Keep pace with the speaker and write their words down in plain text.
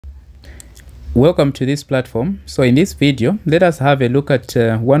Welcome to this platform. So in this video, let us have a look at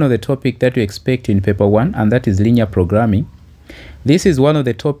one of the topics that we expect in paper 1, and that is linear programming. This is one of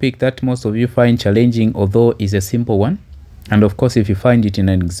the topics that most of you find challenging, although it's a simple one. And of course, if you find it in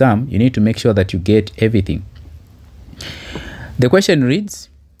an exam, you need to make sure that you get everything. The question reads,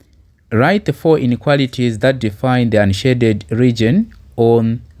 write the 4 inequalities that define the unshaded region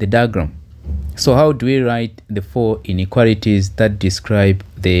on the diagram. So how do we write the 4 inequalities that describe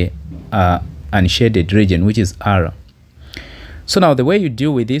the unshaded region, which is R? So now the way you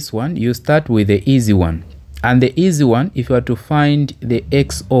deal with this one, you start with the easy one. And the easy one, if you are to find the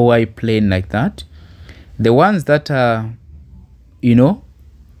X or Y plane like that, the ones that are,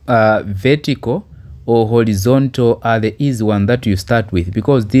 vertical or horizontal are the easy one that you start with,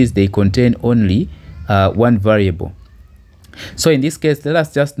 because these, they contain only one variable. So in this case, let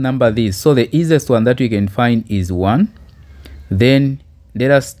us just number these. So the easiest one that we can find is 1. Then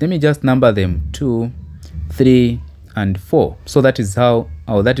let me just number them 2, 3, and 4. So that is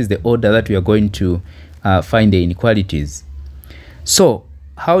that is the order that we are going to find the inequalities. So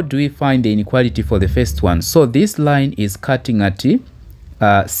how do we find the inequality for the first one? So this line is cutting at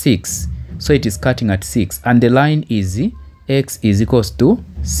 6. So it is cutting at 6, and the line is x is equals to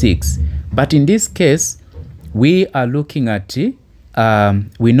 6. But in this case, we are looking at,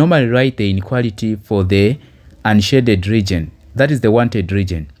 we normally write the inequality for the unshaded region. That is the wanted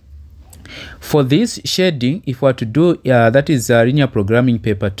region. For this shading, if we are to do, that is linear programming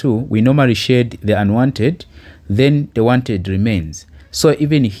paper 2, we normally shade the unwanted, then the wanted remains. So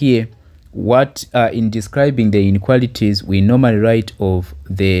even here, in describing the inequalities, we normally write of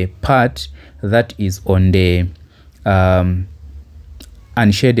the part that is on the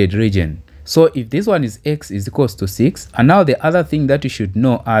unshaded region. So if this one is x is equals to 6, and now the other thing that you should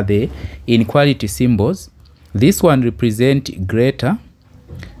know are the inequality symbols. This one represent greater,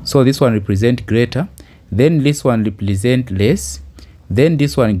 so this one represent greater, then this one represent less, then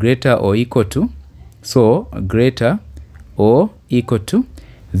this one greater or equal to, so greater or equal to,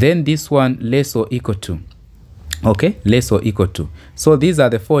 then this one less or equal to, okay, less or equal to. So these are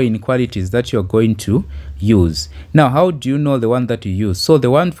the 4 inequalities that you're going to use. Now, how do you know the one that you use? So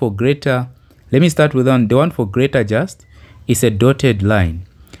the one for greater, let me start with the one for greater just is a dotted line,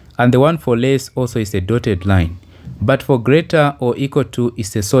 and the one for less also is a dotted line. But for greater or equal to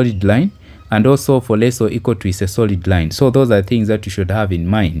is a solid line, and also for less or equal to is a solid line. So those are things that you should have in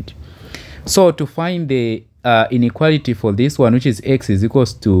mind. So to find the inequality for this one, which is x is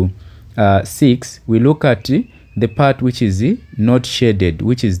equals to 6, we look at the part which is not shaded,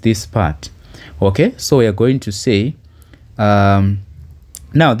 which is this part. Okay, so we are going to say,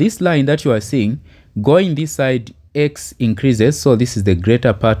 now this line that you are seeing, going this side, x increases, so this is the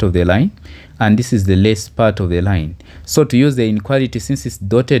greater part of the line, and this is the less part of the line. So to use the inequality, since it's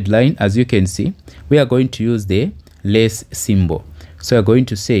dotted line, as you can see, we are going to use the less symbol. So we are going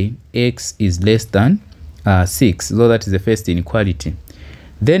to say x is less than 6. So that is the first inequality.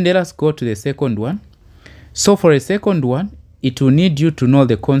 Then let us go to the second one. So for a second one, it will need you to know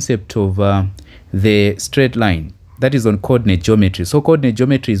the concept of the straight line. That is on coordinate geometry. So coordinate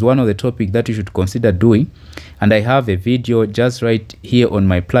geometry is one of the topics that you should consider doing. And I have a video just right here on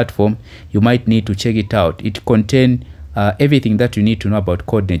my platform. You might need to check it out. It contains everything that you need to know about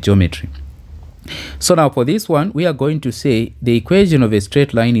coordinate geometry. So now for this one, we are going to say the equation of a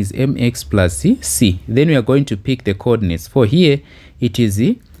straight line is mx plus c. Then we are going to pick the coordinates. For here, it is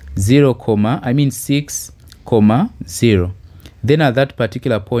 6, 0. Then at that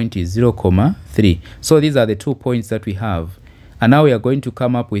particular point is 0, 3. So these are the 2 points that we have. And now we are going to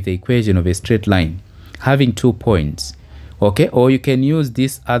come up with the equation of a straight line having 2 points. Okay, or you can use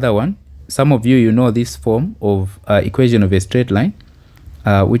this other one. Some of you know this form of equation of a straight line,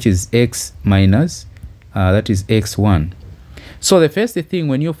 which is x minus, that is x1. So the first thing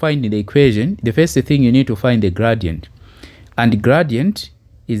when you find the equation, the first thing you need to find the gradient. And the gradient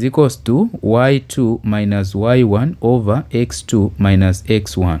is equals to y2 minus y1 over x2 minus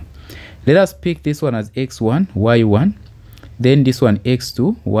x1. Let us pick this one as x1, y1, then this one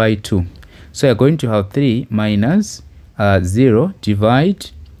x2, y2. So you're going to have 3 minus 0 divide,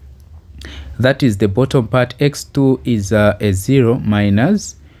 that is the bottom part, x2 is a 0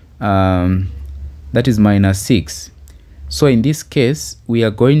 minus, that is minus 6. So in this case, we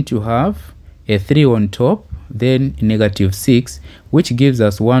are going to have a 3 on top, then negative 6, which gives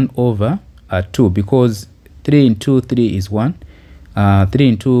us 1 over 2, because 3 into 3 is 1, 3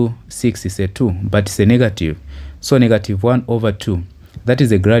 into 6 is a 2, but it's a negative. So negative 1 over 2. That is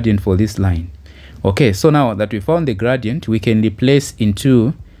the gradient for this line. Okay, so now that we found the gradient, we can replace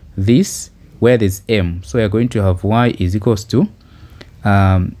into this where there's m. So we are going to have y is equals to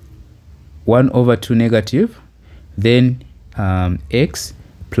 1 over 2 negative, then x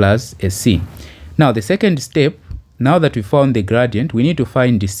plus a c. Now the second step, now that we found the gradient, we need to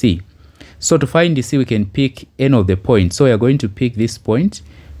find the c. So to find the c, we can pick any of the points. So we are going to pick this point,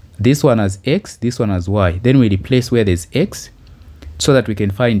 this one as x, this one as y. Then we replace where there's x so that we can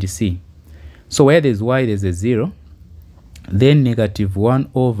find the c. So where there's y, there's a 0. Then negative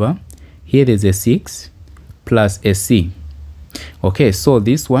 1 over, here there's a 6 plus a c. Okay, so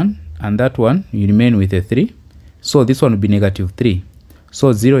this one and that one, you remain with a 3. So this one will be negative 3.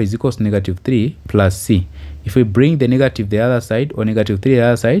 So 0 is equals to negative 3 plus c. If we bring the negative the other side, or negative 3 the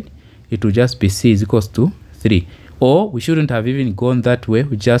other side, it will just be c is equals to 3. Or we shouldn't have even gone that way.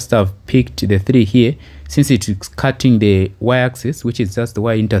 We just have picked the 3 here, since it is cutting the y-axis, which is just the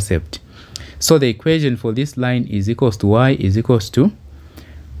y-intercept. So the equation for this line is equals to y is equals to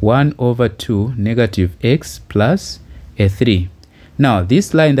 1 over 2 negative x plus a 3. Now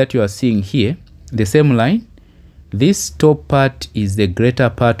this line that you are seeing here, the same line, this top part is the greater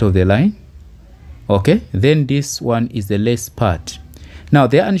part of the line. Okay, then this one is the less part. Now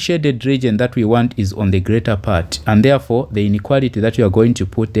the unshaded region that we want is on the greater part, and therefore the inequality that you are going to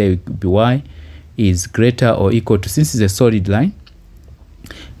put there will be y is greater or equal to, since it's a solid line,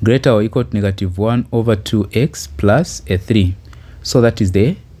 greater or equal to negative 1 over 2x plus a 3. So that is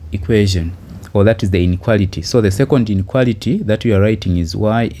the equation, or that is the inequality. So the second inequality that we are writing is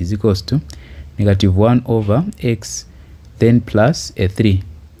y is equals to negative 1 over x, then plus a 3.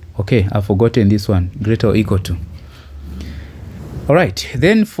 Okay, I've forgotten this one, greater or equal to. All right,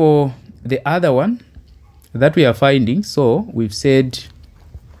 then for the other one that we are finding, so we've said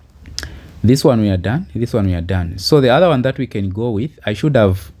this one we are done, this one we are done. So the other one that we can go with, I should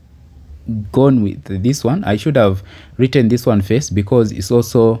have gone with this one. I should have written this one first because it's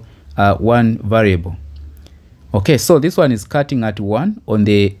also one variable. Okay, so this one is cutting at 1 on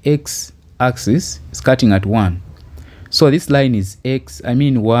the x-axis, it's cutting at 1. So this line is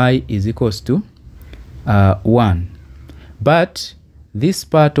y is equals to 1. But this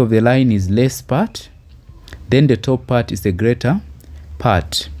part of the line is less part, then the top part is the greater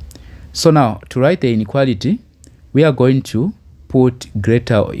part. So now to write the inequality, we are going to put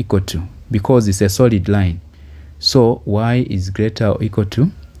greater or equal to, because it's a solid line. So y is greater or equal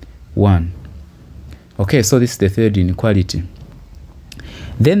to 1. Okay, so this is the third inequality.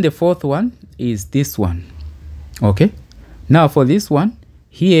 Then the fourth one is this one. Okay, now for this one,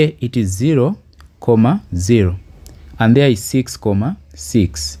 here it is 0, 0. And there is 6,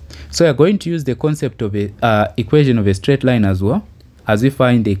 6. So we are going to use the concept of a equation of a straight line as well, as we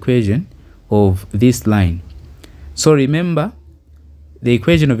find the equation of this line. So remember, the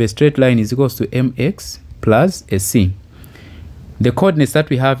equation of a straight line is equals to mx plus a c. The coordinates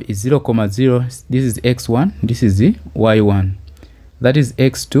that we have is 0, 0. This is x1, this is the y1. That is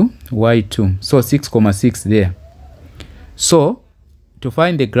x2, y2. So 6, 6 there. So to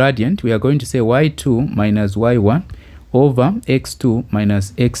find the gradient, we are going to say y2 minus y1 over x2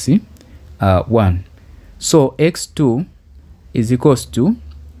 minus x1. So x2 is equals to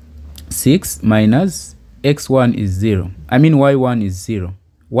 6 minus x1 is 0. y1 is 0.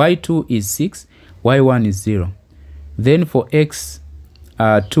 y2 is 6, y1 is 0. Then for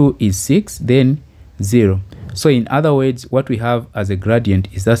x2 is 6, then 0. So in other words, what we have as a gradient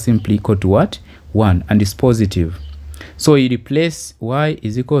is that simply equal to what? 1, and it's positive. So you replace y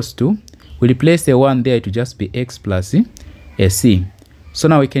is equals to, we replace the 1 there to just be x plus a c. So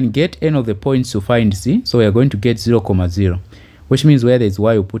now we can get any of the points to find c. So we are going to get 0, 0, which means where there's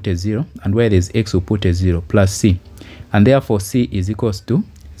y we'll put a 0, and where there's x we'll put a 0 plus c. And therefore c is equals to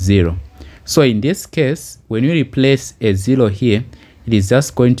 0. So in this case, when we replace a 0 here, it is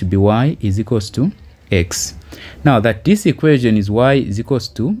just going to be y is equals to x. Now that this equation is y is equals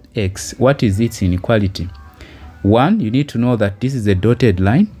to x, what is its inequality? 1, you need to know that this is a dotted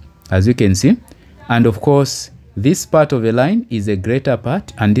line, as you can see. And of course, this part of the line is a greater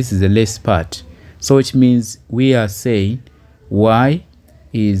part, and this is a less part. So which means we are saying y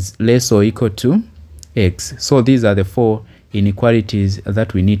is less or equal to x. So these are the 4 inequalities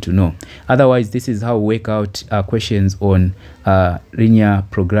that we need to know. Otherwise, this is how we work out questions on linear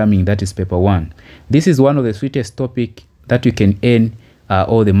programming, that is paper 1. This is one of the sweetest topic that you can earn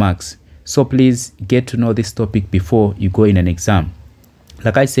all the marks. So please get to know this topic before you go in an exam.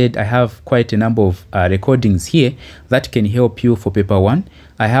 Like I said, I have quite a number of recordings here that can help you for paper 1.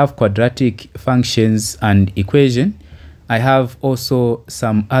 I have quadratic functions and equation. I have also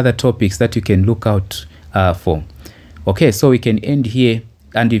some other topics that you can look out for. Okay, so we can end here.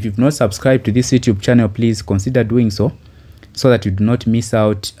 And if you've not subscribed to this YouTube channel, please consider doing so that you do not miss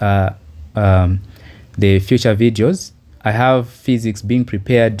out the future videos. I have physics being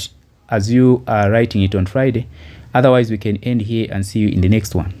prepared as you are writing it on Friday. Otherwise, we can end here and see you in the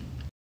next one.